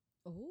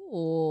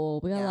 Oh,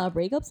 we got a Yeah. lot of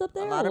breakups up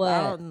there. A lot or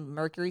of what?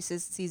 Mercury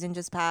season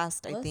just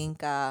passed. I What's-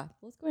 think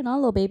What's going on,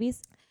 little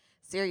babies?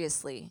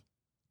 seriously,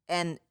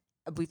 and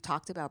we've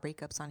talked about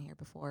breakups on here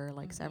before,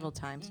 like several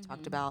times. We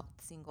talked about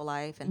single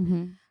life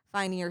and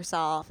finding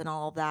yourself and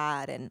all of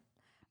that, and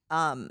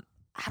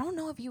I don't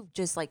know if you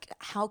just like,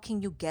 how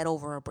can you get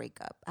over a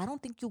breakup? I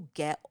don't think you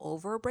get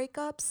over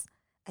breakups.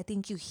 I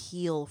think you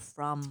heal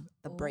from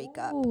the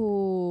breakup. You see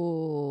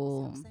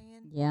Oh. what I'm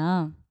saying?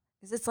 Yeah.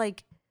 Is it's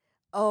like,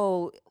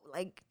 oh,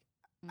 like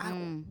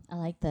I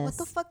like this. What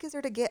the fuck is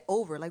there to get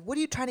over? Like, what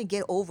are you trying to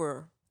get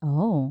over?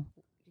 Oh.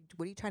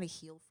 What are you trying to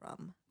heal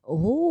from?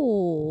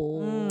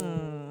 Oh.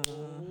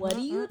 What are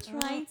you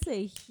trying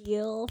to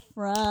heal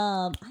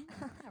from? I like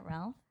that,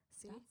 Ralph.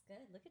 See? That's good.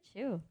 Look at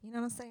you. You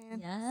know what I'm saying?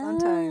 Yes,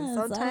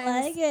 Sometimes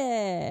I like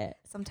it.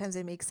 sometimes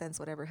it makes sense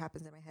whatever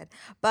happens in my head.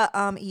 But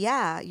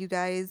yeah, you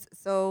guys,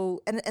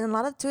 so and a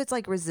lot of too it's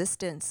like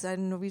resistance.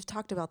 And we've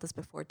talked about this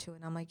before too.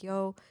 And I'm like,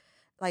 yo,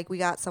 like we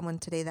got someone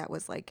today that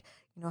was like,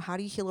 you know, how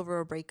do you heal over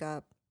a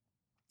breakup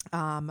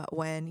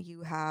when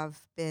you have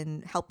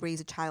been helped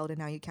raise a child and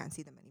now you can't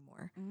see them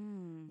anymore?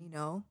 You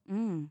know?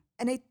 And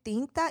I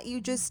think that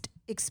you just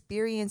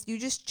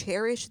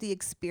cherish the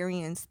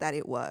experience that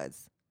it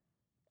was.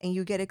 And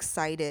you get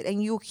excited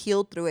and you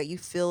heal through it. You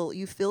feel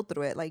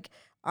through it. Like,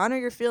 honor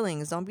your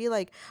feelings. Don't be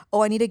like,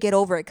 oh, I need to get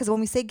over it. Because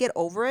when we say get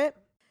over it,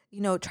 you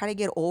know, try to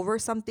get over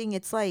something,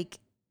 it's like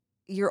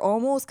you're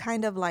almost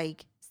kind of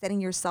like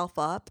setting yourself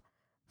up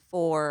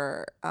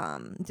for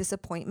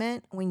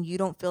disappointment when you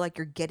don't feel like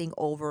you're getting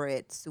over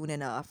it soon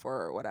enough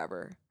or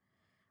whatever.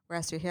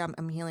 Whereas you're here,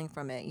 I'm healing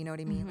from it. You know what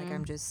I mean? Like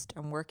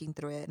I'm working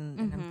through it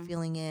and I'm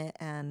feeling it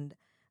and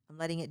I'm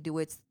letting it do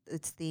its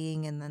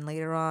thing. And then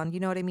later on,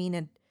 you know what I mean?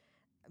 And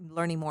I'm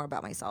learning more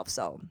about myself.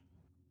 So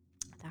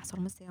that's what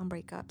I'm gonna say on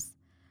breakups.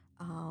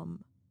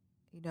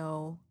 You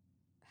know,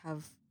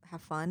 have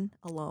fun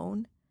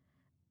alone.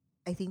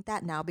 I think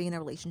that now being in a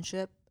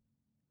relationship,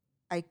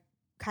 I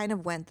kind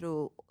of went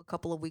through a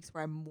couple of weeks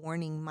where I'm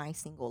mourning my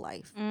single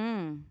life. You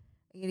know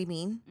what I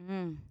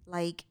mean?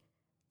 Like,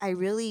 I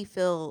really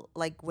feel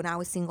like when I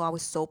was single, I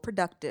was so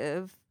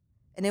productive,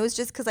 and it was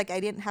just because like I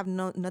didn't have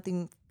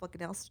nothing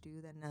fucking else to do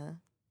than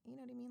you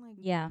know what I mean?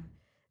 Like,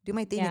 do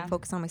my thing and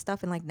focus on my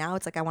stuff. And like now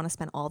it's like I want to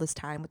spend all this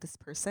time with this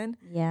person.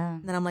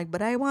 And then I'm like,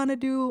 but I want to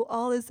do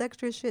all this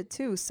extra shit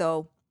too.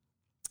 So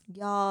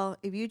y'all,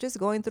 if you're just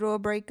going through a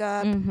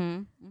breakup,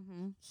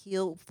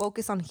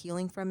 focus on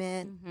healing from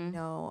it. You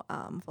know,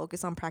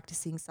 focus on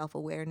practicing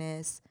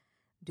self-awareness.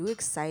 Do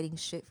exciting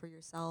shit for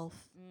yourself.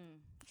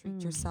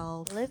 Treat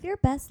yourself. Live your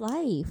best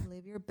life.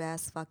 Live your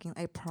best fucking,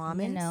 I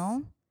promise. You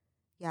know?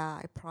 Yeah,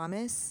 I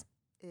promise.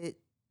 It,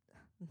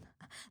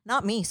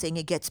 not me saying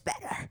it gets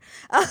better,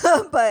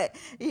 but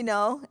you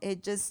know,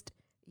 it's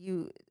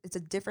a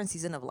different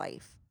season of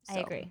life. So. I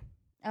agree.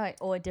 All right.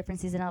 Oh, a different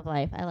season of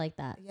life. I like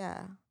that.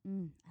 Yeah.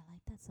 I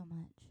like that so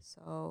much.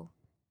 So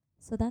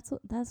that's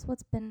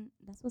what's been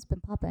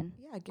popping.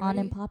 Yeah, on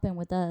and popping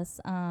with us.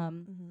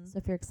 So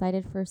if you're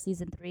excited for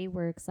season 3,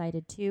 we're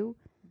excited too.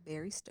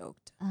 Very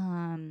stoked. We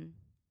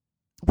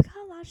got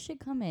a lot of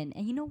shit coming,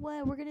 and you know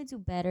what? We're gonna do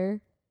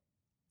better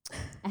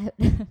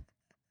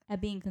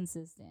at being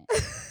consistent.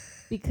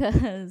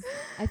 Because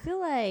I feel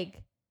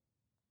like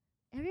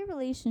every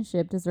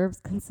relationship deserves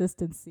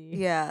consistency.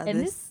 Yeah.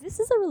 And this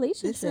is a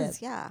relationship. This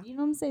is, yeah. You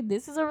know what I'm saying?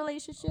 This is a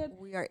relationship.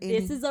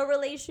 This is a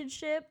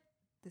relationship.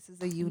 This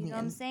is a union. You know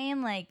what I'm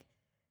saying? Like,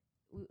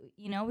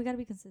 you know, we got to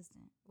be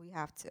consistent. We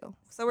have to.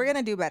 So we're going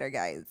to do better,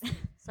 guys.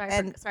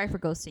 Sorry for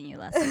ghosting you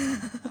last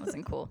time. That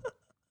wasn't cool.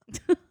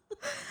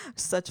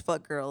 Such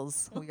fuck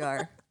girls we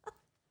are.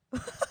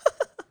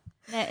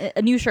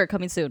 A new shirt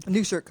coming soon. A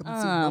new shirt coming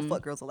soon. No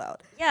fuck girls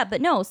allowed. Yeah, but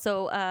no.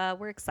 So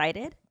we're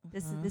excited.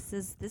 This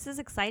is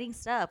exciting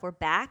stuff. We're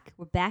back.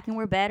 We're back and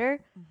we're better.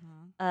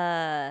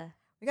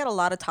 We got a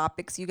lot of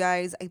topics, you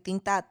guys. I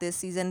think that this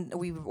season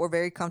we're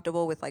very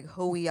comfortable with like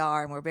who we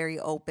are, and we're very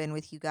open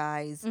with you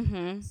guys.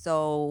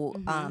 So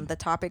the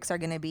topics are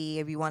gonna be,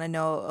 if you want to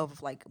know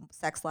of like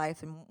sex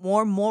life and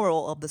more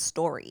moral of the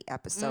story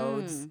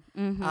episodes.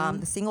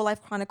 The single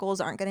life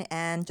chronicles aren't gonna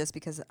end just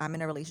because I'm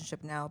in a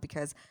relationship now,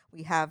 because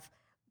we have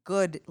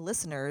good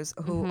listeners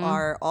who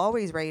are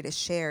always ready to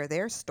share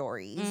their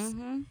stories.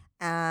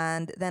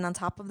 And then on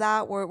top of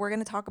that, we're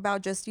gonna talk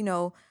about just, you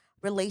know,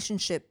 the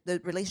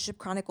relationship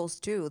chronicles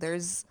too.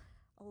 There's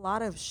a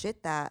lot of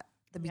shit that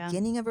the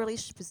beginning of a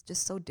relationship is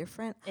just so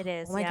different. It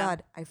is. Oh my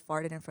God, I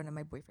farted in front of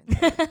my boyfriend.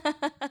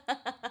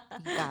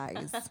 You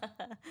guys.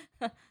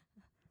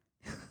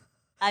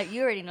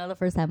 You already know the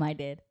first time I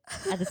did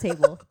at the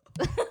table.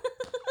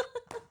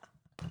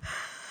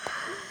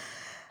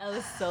 I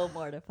was so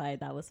mortified.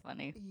 That was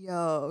funny.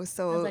 Yo,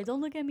 so I was like,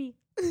 don't look at me.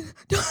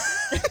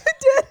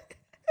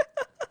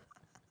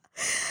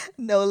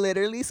 No,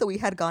 literally. So we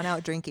had gone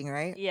out drinking,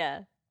 right?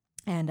 Yeah.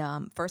 And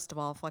first of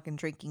all, fucking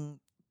drinking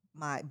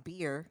my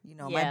beer, you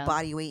know, my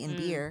body weight in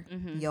beer.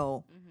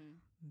 Yo,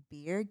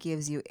 beer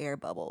gives you air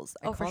bubbles.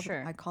 I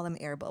call them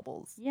air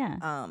bubbles.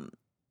 Yeah.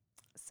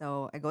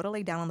 So I go to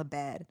lay down on the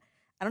bed.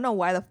 I don't know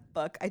why the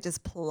fuck I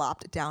just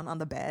plopped down on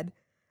the bed.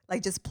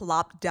 Like, just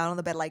plopped down on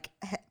the bed, like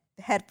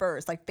head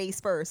first, like face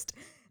first.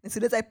 As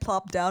soon as I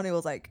plopped down, it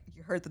was like,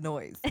 you heard the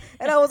noise.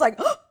 And I was like,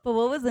 oh! But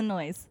what was the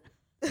noise?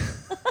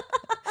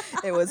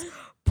 It was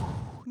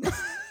okay,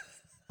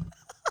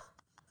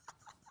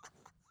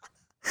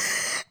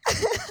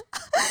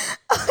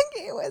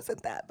 it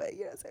wasn't that, but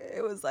you know,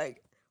 it was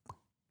like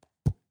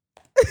was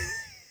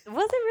it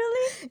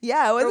really?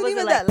 Yeah, it wasn't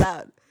even that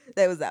loud.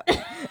 That was that.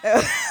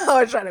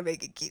 I was trying to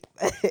make it cute.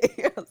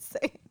 You know what I'm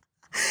saying?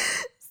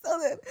 So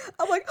And then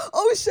I'm like,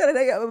 oh shit. And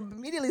I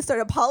immediately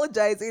started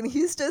apologizing. And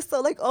he's just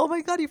so like, oh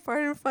my God, you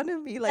farted in front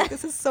of me. Like,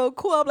 this is so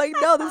cool. I'm like,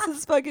 no, this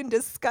is fucking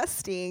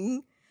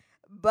disgusting.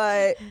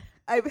 But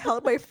I've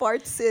held my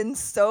farts in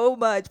so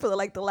much for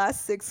like the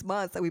last 6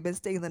 months that we've been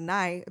staying the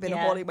night. I've been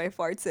holding my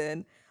farts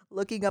in,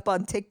 looking up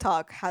on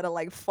TikTok how to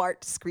like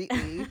fart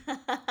discreetly.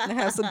 And I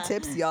have some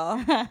tips, y'all.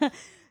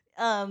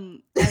 At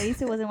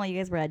least it wasn't while you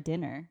guys were at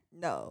dinner.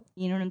 No.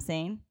 You know what I'm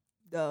saying?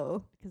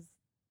 No. Because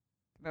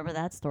remember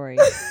that story.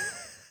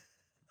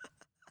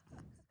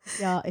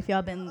 Y'all, if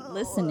y'all been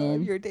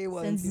listening your day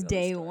one, since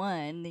day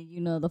one, then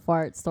you know the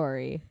fart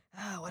story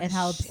and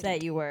how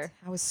upset you were.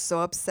 I was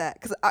so upset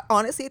because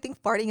honestly, I think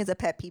farting is a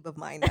pet peeve of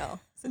mine now.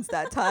 Since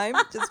that time,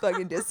 it just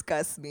fucking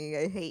disgusts me.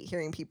 I hate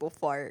hearing people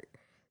fart.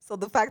 So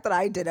the fact that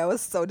I did, I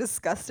was so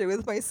disgusted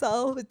with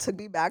myself. It took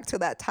me back to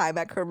that time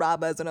at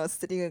Carrabba's when I was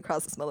sitting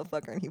across this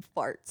motherfucker and he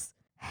farts.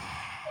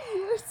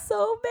 You were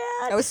so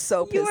mad. I was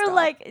so pissed You were off.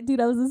 like,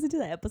 dude, I was listening to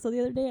that episode the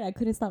other day and I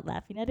couldn't stop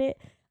laughing at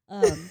it.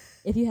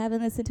 If you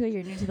haven't listened to it,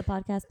 you're new to the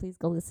podcast, please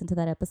go listen to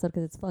that episode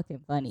because it's fucking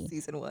funny.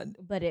 Season 1.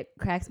 But it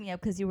cracks me up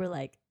because you were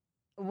like,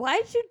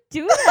 why'd you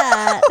do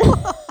that?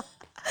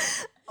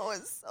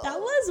 That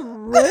was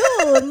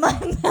rude. My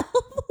mouth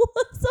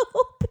was so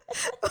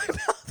bad.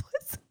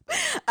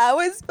 I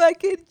was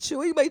fucking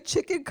chewing my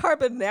chicken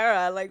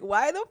carbonara. Like,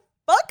 why the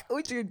fuck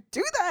would you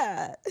do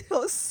that? I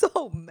was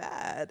so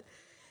mad.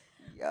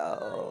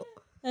 Yo.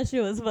 That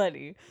shit was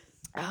funny.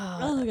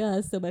 Oh my God,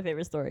 it's still my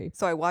favorite story.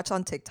 So I watched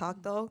on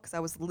TikTok though, because I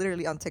was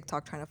literally on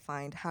TikTok trying to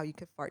find how you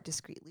could fart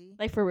discreetly.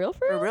 Like for real?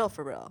 For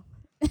real.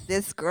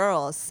 This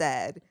girl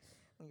said,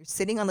 when you're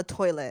sitting on the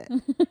toilet,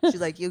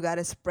 she's like, you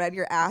gotta spread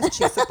your ass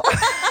cheeks apart.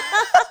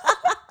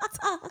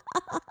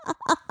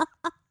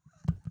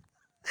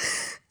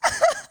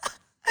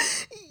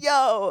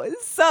 Yo,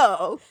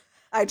 so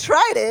I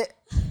tried it.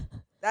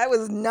 That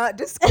was not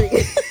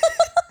discreet.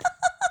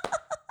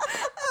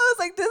 I was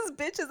like, this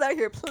bitch is out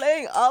here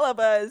playing all of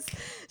us.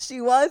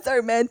 She wants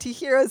our men to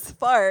hear us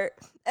fart.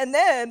 And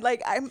then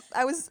like I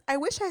wish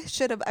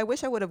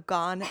I would have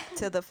gone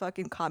to the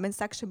fucking comment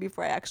section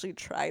before I actually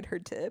tried her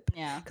tip.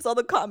 Yeah. Because all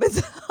the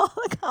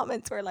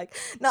comments were like,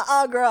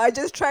 nah, girl, I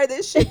just tried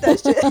this shit. That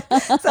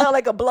shit sounded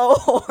like a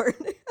blowhorn.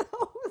 I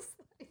was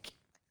like,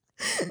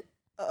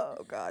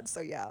 oh God.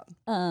 So yeah.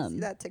 See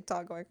that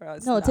TikTok going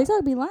around? No,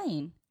 TikTok be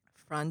lying.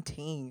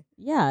 Fronting.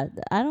 Yeah,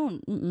 I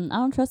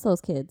don't trust those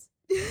kids.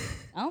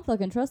 I don't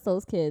fucking trust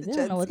those kids. They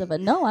don't know what the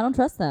fuck. No, I don't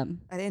trust them.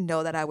 I didn't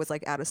know that I was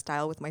like out of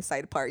style with my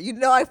side part. You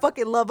know, I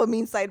fucking love a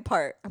mean side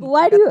part.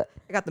 Why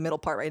I got the middle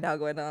part right now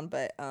going on,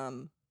 but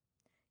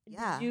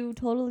yeah. Did you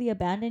totally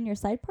abandon your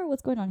side part?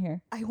 What's going on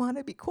here? I want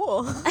to be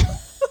cool.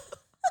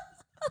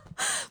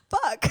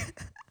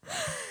 Fuck.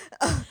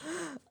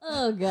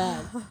 Oh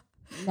God.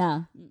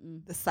 Nah.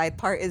 The side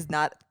part is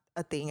not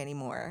a thing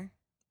anymore.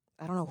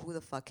 I don't know who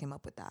the fuck came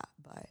up with that,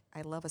 but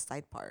I love a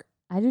side part.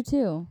 I do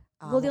too.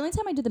 Well, the only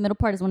time I do the middle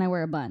part is when I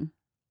wear a bun.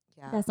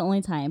 Yeah. That's the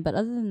only time. But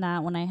other than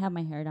that, when I have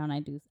my hair down, I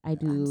do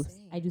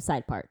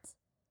side parts.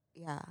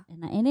 Yeah.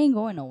 And it ain't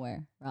going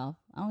nowhere, Ralph.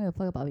 I don't give a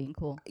fuck about being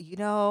cool. You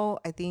know,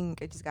 I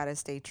think I just gotta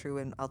stay true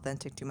and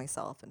authentic to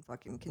myself and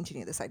fucking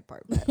continue the side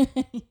part. But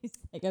He's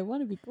like, I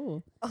want to be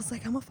cool. I was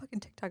like, I'm a fucking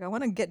TikTok. I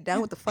want to get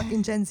down with the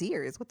fucking Gen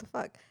Zers. What the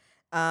fuck?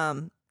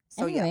 So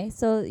anyway,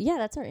 so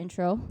that's our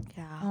intro.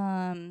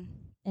 Yeah.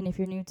 And if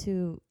you're new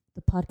to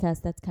the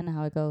podcast, that's kind of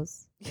how it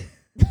goes.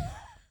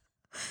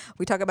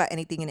 We talk about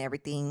anything and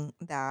everything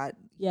that,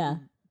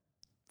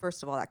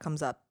 first of all, that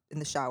comes up in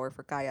the shower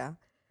for Kaya.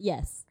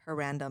 Yes. Her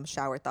random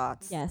shower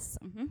thoughts. Yes.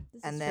 Mm-hmm.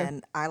 And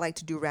then I like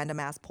to do random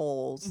ass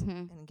polls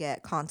and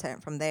get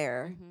content from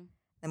there. Mm-hmm.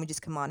 Then we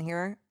just come on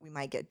here. We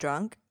might get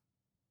drunk,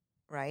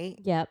 right?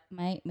 Yep.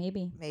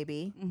 Maybe.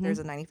 Mm-hmm. There's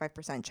a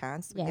 95%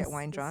 chance we get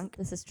wine drunk.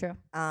 This is true.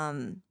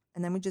 And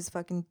then we just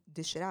fucking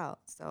dish it out.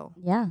 So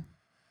yeah.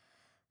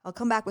 I'll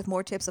come back with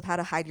more tips of how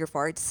to hide your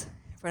farts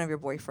in front of your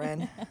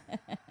boyfriend.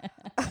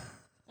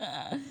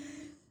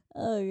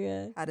 Oh,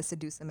 yeah. How to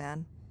seduce a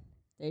man.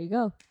 There you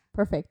go.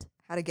 Perfect.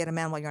 How to get a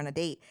man while you're on a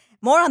date.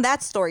 More on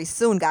that story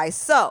soon, guys.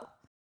 So,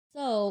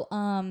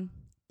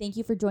 thank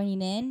you for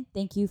joining in.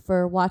 Thank you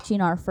for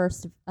watching our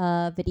first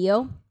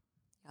video.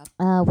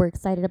 Yep. We're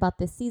excited about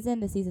this season.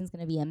 This season's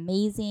going to be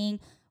amazing.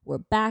 We're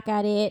back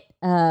at it.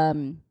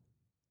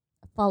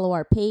 Follow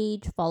our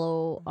page.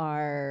 Follow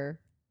our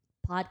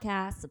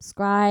podcast.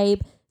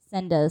 Subscribe.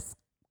 Send us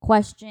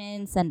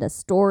questions. Send us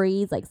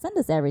stories. Like, send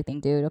us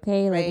everything, dude.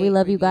 Okay? Like, we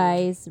love you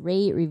guys.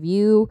 Rate,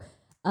 review.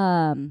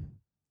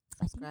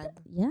 Subscribe.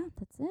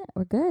 That's it.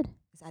 We're good.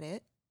 Is that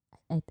it?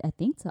 I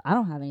think so. I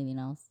don't have anything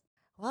else.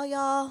 Well,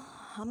 y'all,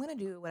 I'm going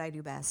to do what I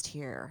do best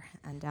here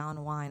and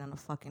down wine on a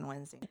fucking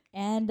Wednesday.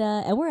 And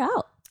we're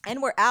out.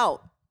 And we're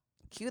out.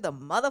 Cue the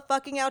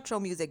motherfucking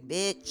outro music,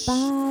 bitch.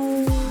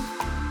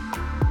 Bye.